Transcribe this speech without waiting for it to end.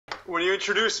when you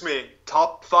introduce me,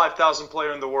 top 5,000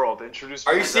 player in the world. Introduce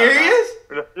me. Are you serious?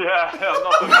 Yeah, I'm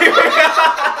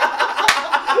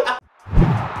not.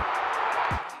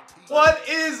 What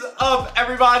is up,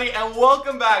 everybody, and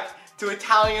welcome back to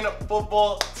Italian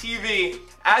Football TV.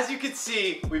 As you can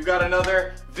see, we've got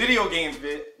another video game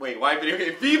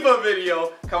FIFA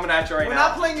video coming at you right now. We're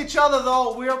not playing each other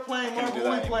though. We're playing. What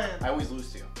are we playing? I always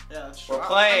lose to you. Yeah, that's true. We're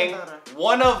playing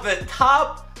one of the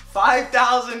top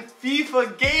 5,000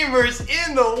 FIFA gamers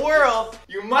in the world.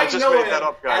 You might know him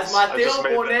as Matteo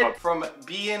Bonetti from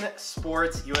beIN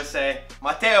Sports USA.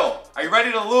 Matteo, are you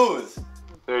ready to lose?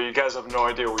 Dude, you guys have no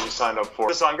idea what you signed up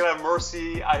for. So I'm gonna have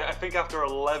mercy. I think after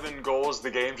 11 goals, the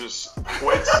game just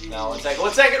quits. No, one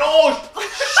second. Oh,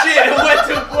 shit, it went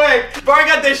too quick. Bro, I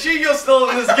got the Shigio still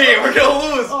in this game. We're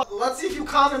gonna lose. Let's see if you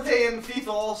commentate in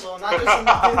FIFA also, not just in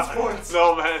beIN Sports.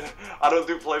 No, man. I don't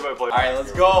do play-by-play. All right,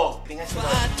 let's go. Oh my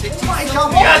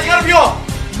God. Yeah, it's gotta be on.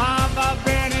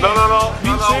 No.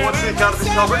 What's the gotta be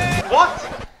covered?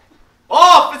 What?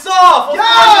 Off! It's off!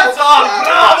 Yes! It's off!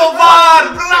 Bravo,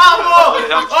 VAR! Bravo!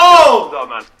 Oh!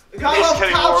 Man. I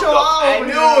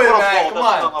knew it, man. Come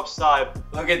on. Offside.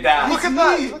 Look at that. Look at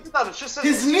that. Look at that. It's just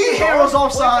his knee hair was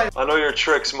offside. I know your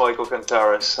tricks, Michael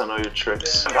Cantaris. I know your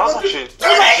tricks. Yeah.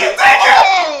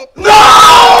 No!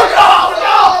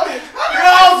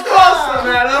 It's close,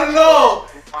 man. I don't know.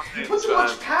 Put too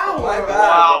much power. My bad.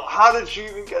 Wow. How did you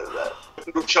even get that?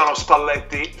 Luciano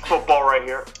Spalletti. Football right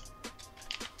here.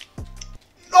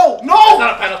 No! That's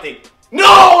not a penalty.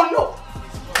 No!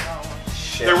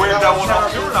 Shit. They waved that one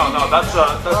off too? No, that's Oh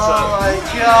my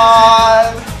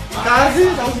God! That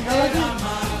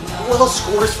was Little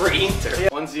scores for Inter.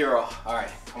 1-0. All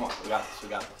right, come on. We got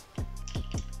this.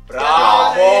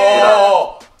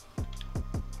 Bravo!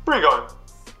 Where are you going?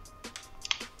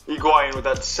 Higuain with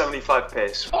that 75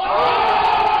 pace.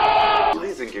 What do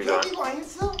you think you're doing?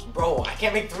 Bro, I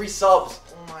can't make 3 subs.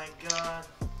 Oh my God.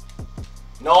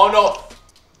 No.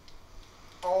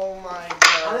 Oh my God.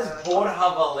 That is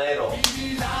Borja Valero.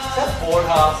 Is that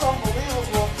Borja?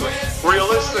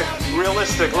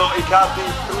 Realistic. Look, Icardi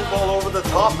threw the ball over the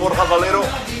top. Borja Valero.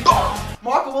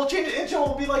 Marco, we'll change it into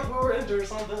we'll be like we were into or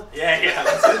something. Yeah.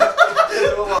 That's it.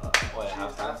 Wait,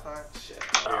 halftime? Shit.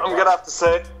 I'm gonna have to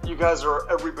say, you guys are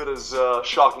every bit as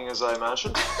shocking as I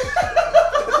imagined.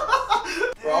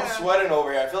 Bro, I'm sweating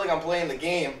over here. I feel like I'm playing the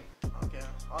game. Okay.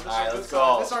 Alright, let's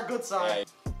go. This is our good side. Right.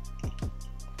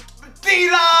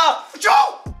 Tina!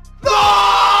 Joe! No!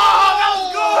 That was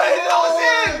good! That was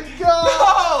it! No!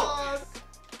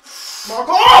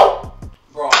 Marco!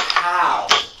 Bro, how?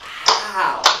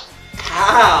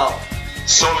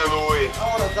 Solo Louis. I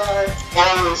wanna die.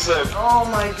 Oh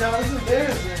my God, this is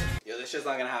embarrassing. Yo, this shit's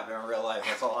not gonna happen in real life.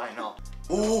 That's all I know.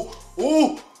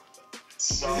 Ooh!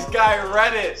 This guy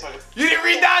read it. You didn't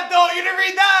read that though. You didn't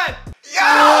read that. Yeah!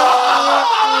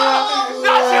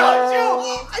 Not you.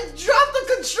 I dropped the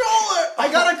controller. I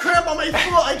got a cramp on my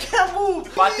foot. I can't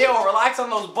move. Matteo, relax on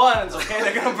those buttons, okay?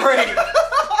 They're gonna break.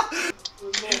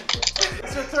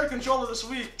 It's your 3rd controller this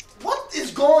week. What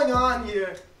is going on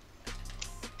here?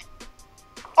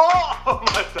 Oh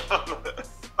my God.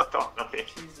 I don't know.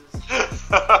 Jesus.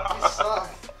 You suck.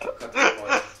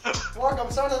 Mark, I'm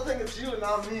starting to think it's you and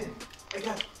not me.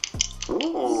 Again.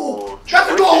 Ooh. That's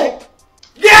a goal!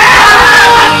 Yeah!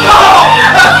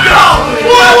 Let's go!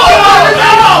 Whoa!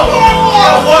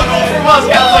 One goal from us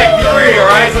got like 3,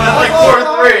 alright? So that's like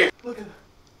 4-3. Look at that.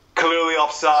 Clearly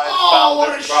offside. Oh, what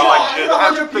a shot!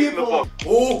 100 people.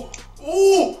 Ooh!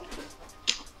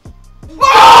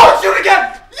 Oh! Shoot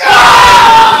again!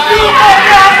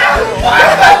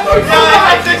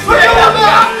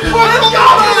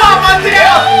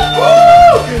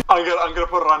 I'm gonna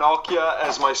put Ranocchia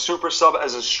as my super sub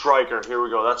as a striker. Here we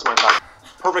go. That's my time.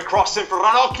 Perfect cross in for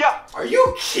Ranocchia. Are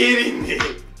you kidding me?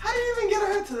 How did you even get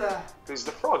ahead to that? He's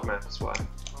the frog man. That's why.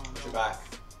 You're back.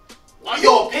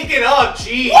 Yo, pick it up,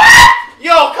 G. What?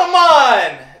 Yo, come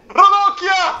on.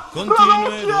 Ranocchia.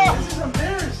 This is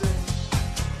embarrassing.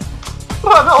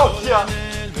 Ranocchia.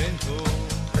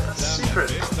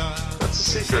 That's a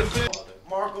secret.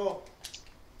 Marco.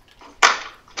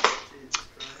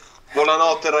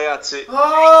 Buonanotte, ragazzi.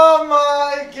 Oh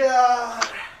my God.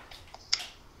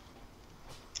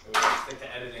 Stick to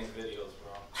editing videos,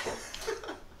 bro.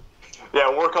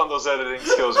 Yeah, work on those editing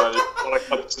skills, man. You want to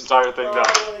cut this entire thing down.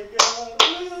 Oh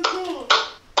my God.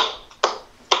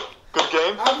 Good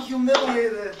game. I'm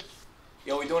humiliated.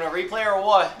 Yo, we doing a replay or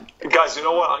what? Guys, you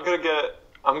know what? I'm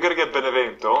gonna get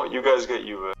Benevento. You guys get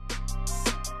Juve.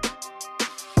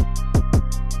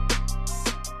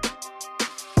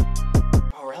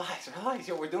 Oh, relax.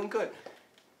 Yo, we're doing good.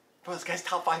 Bro, this guy's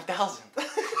top 5,000.